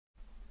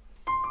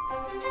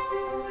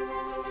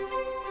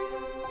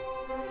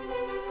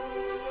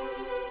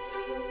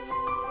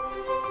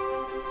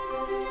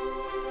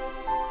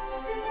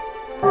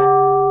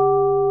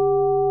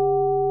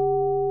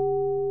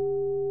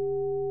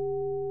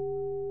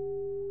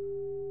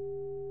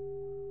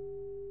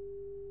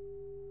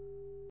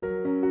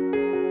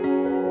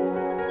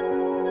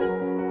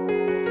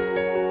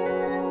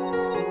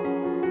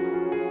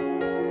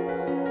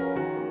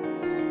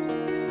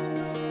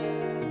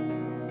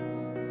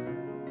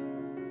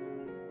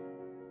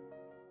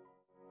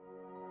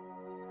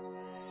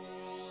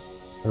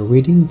A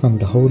reading from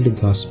the Holy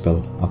Gospel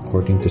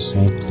according to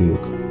St.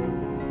 Luke.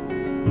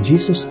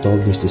 Jesus told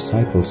his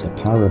disciples a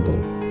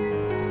parable.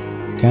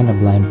 Can a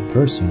blind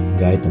person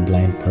guide a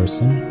blind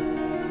person?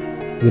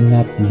 Will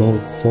not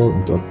both fall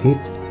into a pit?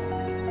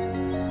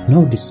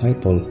 No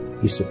disciple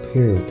is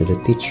superior to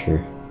the teacher,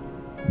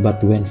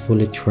 but when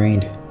fully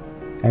trained,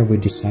 every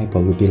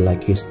disciple will be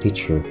like his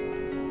teacher.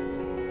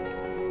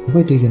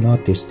 Why do you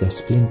notice the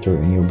splinter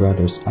in your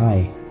brother's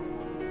eye,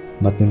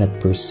 but do not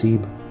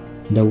perceive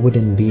the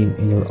wooden beam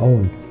in your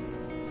own?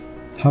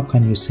 How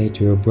can you say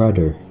to your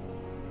brother,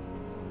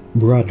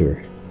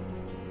 "Brother,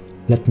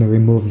 let me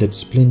remove that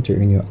splinter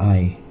in your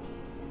eye,"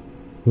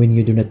 when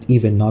you do not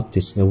even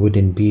notice the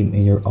wooden beam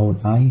in your own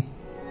eye?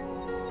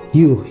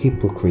 You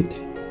hypocrite!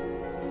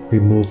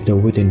 Remove the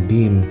wooden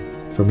beam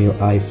from your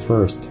eye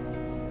first,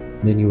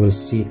 then you will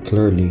see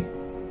clearly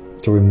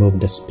to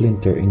remove the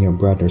splinter in your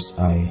brother's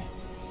eye.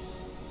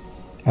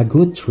 A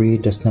good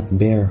tree does not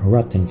bear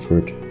rotten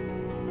fruit,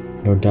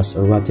 nor does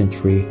a rotten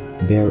tree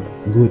bear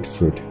good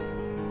fruit.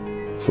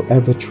 For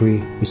every tree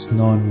is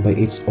known by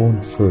its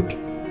own fruit.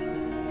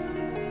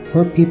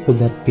 For people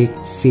that pick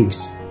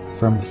figs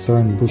from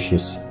thorn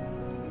bushes,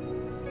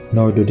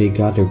 nor do they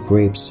gather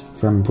grapes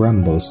from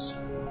brambles.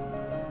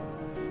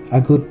 A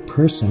good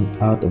person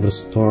out of the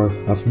store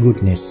of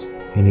goodness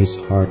in his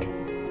heart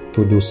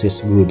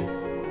produces good,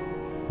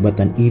 but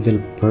an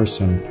evil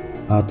person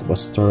out of a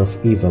store of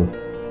evil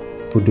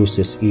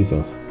produces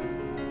evil.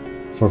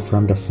 For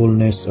from the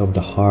fullness of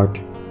the heart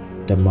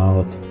the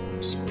mouth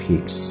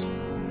speaks.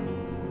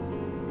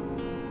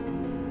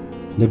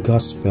 The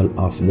Gospel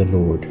of the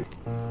Lord.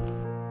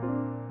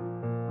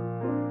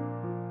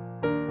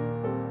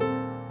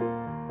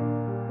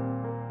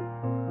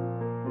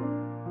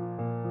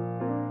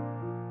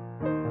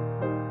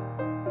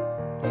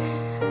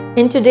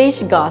 In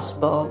today's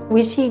Gospel,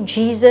 we see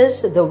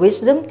Jesus, the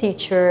wisdom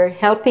teacher,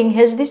 helping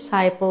his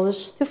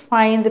disciples to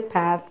find the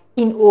path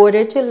in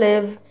order to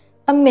live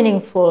a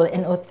meaningful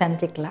and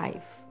authentic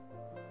life.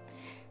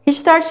 He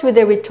starts with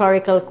a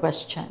rhetorical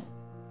question.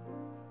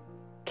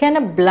 Can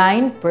a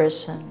blind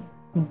person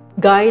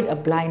guide a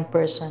blind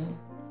person?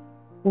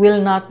 Will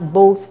not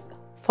both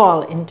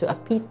fall into a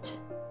pit?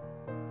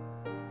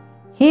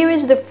 Here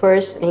is the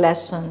first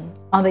lesson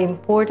on the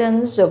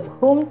importance of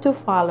whom to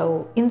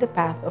follow in the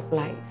path of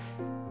life.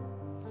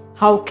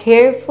 How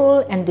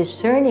careful and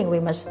discerning we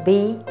must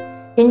be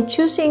in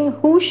choosing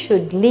who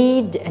should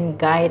lead and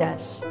guide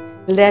us,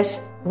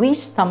 lest we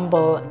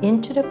stumble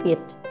into the pit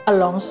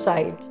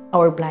alongside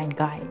our blind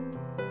guide.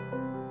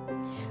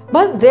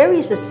 But there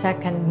is a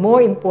second,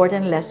 more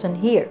important lesson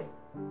here.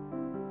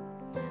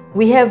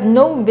 We have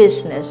no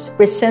business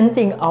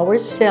presenting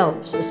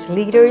ourselves as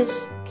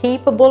leaders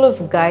capable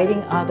of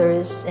guiding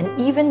others and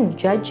even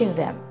judging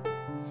them,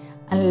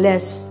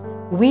 unless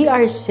we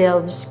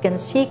ourselves can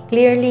see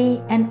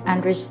clearly and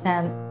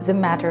understand the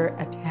matter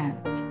at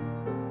hand.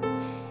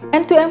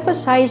 And to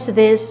emphasize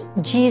this,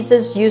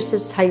 Jesus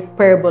uses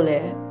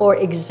hyperbole or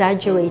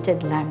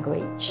exaggerated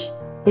language.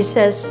 He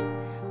says,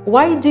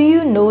 "Why do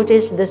you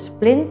notice the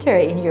splinter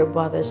in your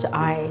brother's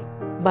eye,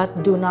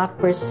 but do not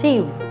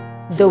perceive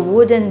the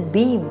wooden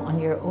beam on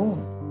your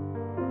own?"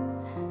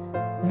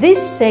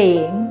 This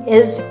saying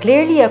is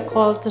clearly a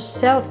call to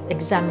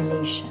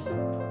self-examination,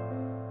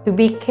 to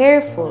be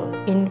careful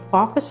in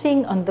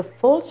focusing on the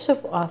faults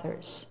of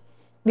others,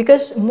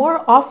 because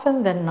more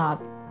often than not,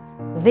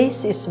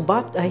 this is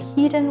but a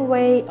hidden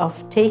way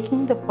of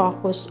taking the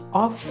focus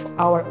off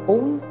our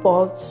own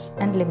faults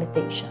and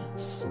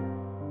limitations.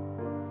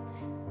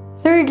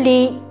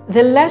 Thirdly,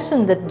 the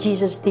lesson that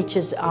Jesus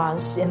teaches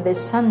us in this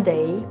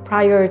Sunday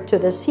prior to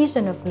the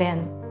season of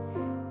Lent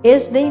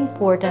is the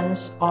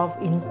importance of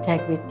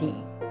integrity,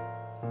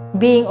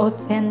 being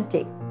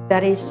authentic,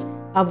 that is,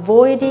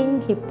 avoiding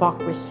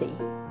hypocrisy,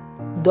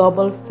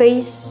 double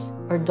face,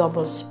 or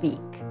double speak.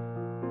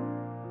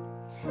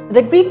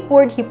 The Greek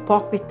word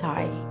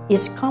hypocritai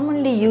is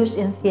commonly used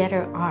in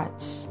theater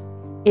arts.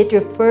 It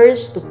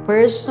refers to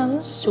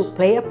persons who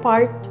play a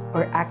part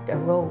or act a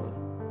role.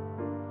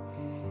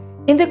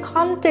 In the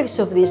context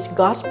of this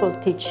gospel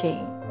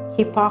teaching,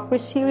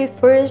 hypocrisy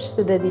refers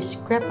to the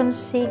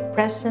discrepancy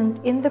present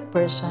in the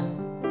person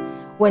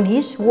when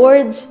his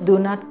words do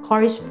not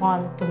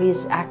correspond to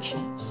his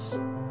actions,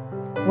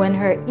 when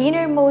her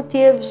inner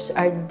motives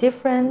are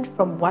different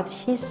from what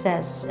she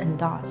says and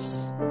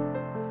does.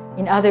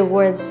 In other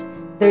words,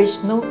 there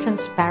is no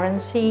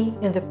transparency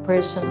in the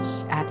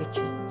person's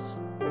attitudes.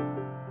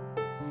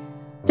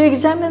 To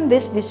examine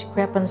this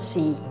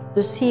discrepancy,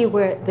 to see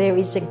where there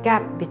is a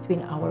gap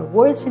between our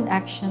words and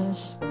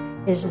actions,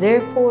 is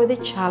therefore the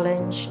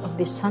challenge of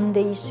this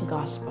Sunday's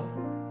Gospel.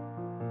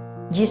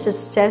 Jesus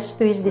says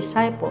to his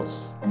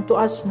disciples and to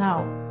us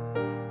now,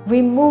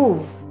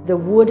 "Remove the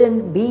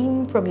wooden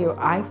beam from your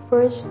eye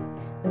first,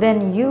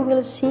 then you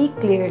will see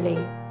clearly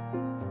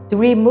to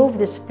remove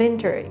the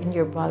splinter in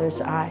your brother's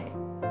eye."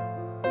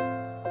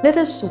 Let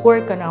us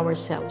work on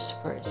ourselves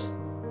first.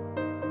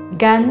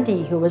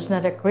 Gandhi, who was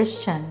not a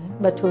Christian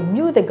but who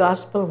knew the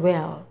gospel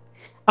well,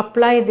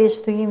 applied this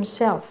to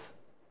himself.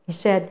 He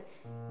said,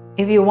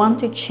 If you want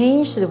to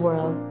change the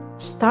world,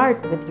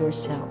 start with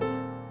yourself.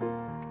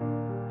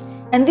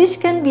 And this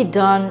can be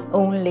done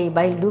only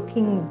by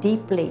looking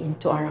deeply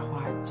into our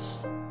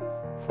hearts.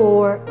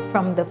 For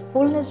from the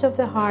fullness of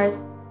the heart,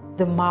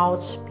 the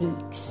mouth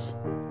speaks.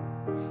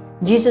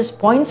 Jesus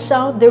points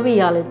out the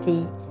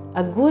reality: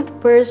 a good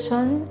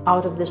person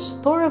out of the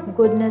store of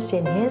goodness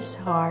in his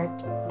heart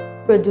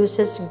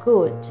produces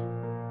good,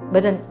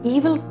 but an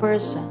evil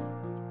person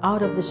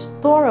out of the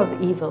store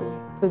of evil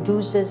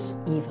produces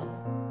evil.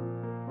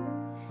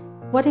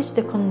 What is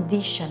the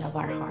condition of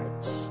our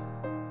hearts?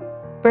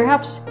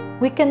 Perhaps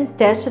we can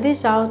test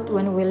this out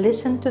when we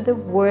listen to the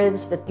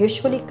words that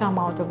usually come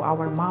out of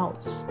our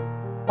mouths,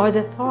 or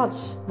the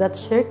thoughts that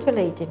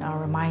circulate in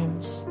our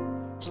minds,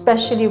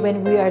 especially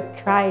when we are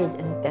tried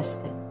and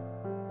tested.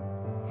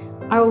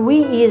 Are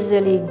we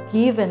easily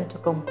given to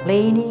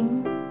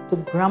complaining, to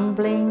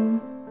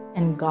grumbling,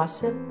 and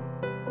gossip?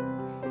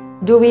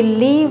 Do we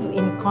live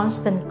in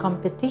constant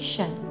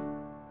competition,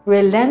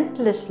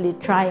 relentlessly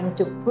trying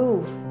to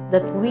prove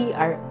that we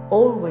are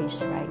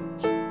always right?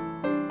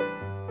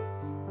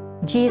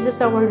 Jesus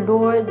our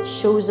Lord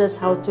shows us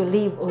how to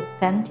live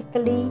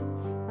authentically,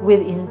 with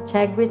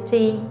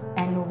integrity,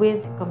 and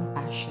with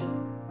compassion.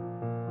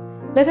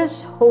 Let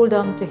us hold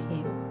on to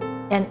Him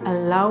and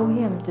allow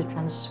Him to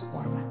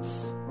transform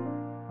us.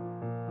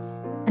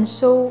 And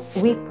so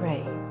we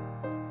pray.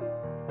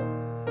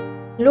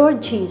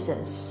 Lord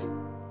Jesus,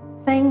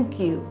 thank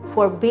you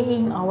for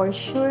being our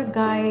sure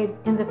guide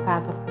in the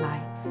path of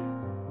life.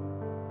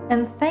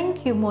 And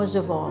thank you most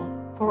of all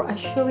for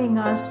assuring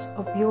us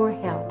of your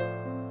help,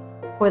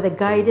 for the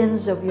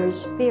guidance of your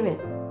Spirit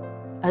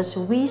as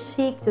we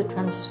seek to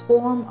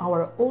transform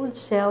our old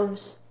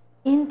selves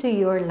into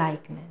your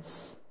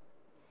likeness.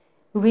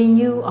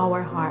 Renew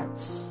our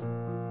hearts.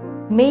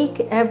 Make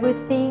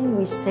everything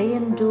we say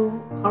and do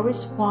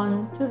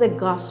correspond to the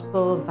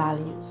gospel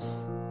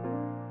values.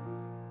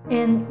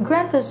 And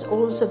grant us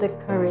also the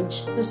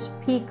courage to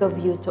speak of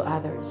you to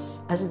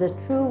others as the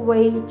true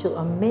way to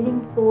a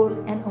meaningful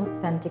and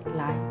authentic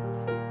life.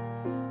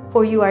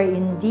 For you are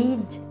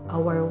indeed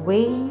our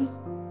way,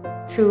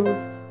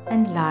 truth,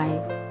 and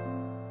life.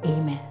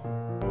 Amen.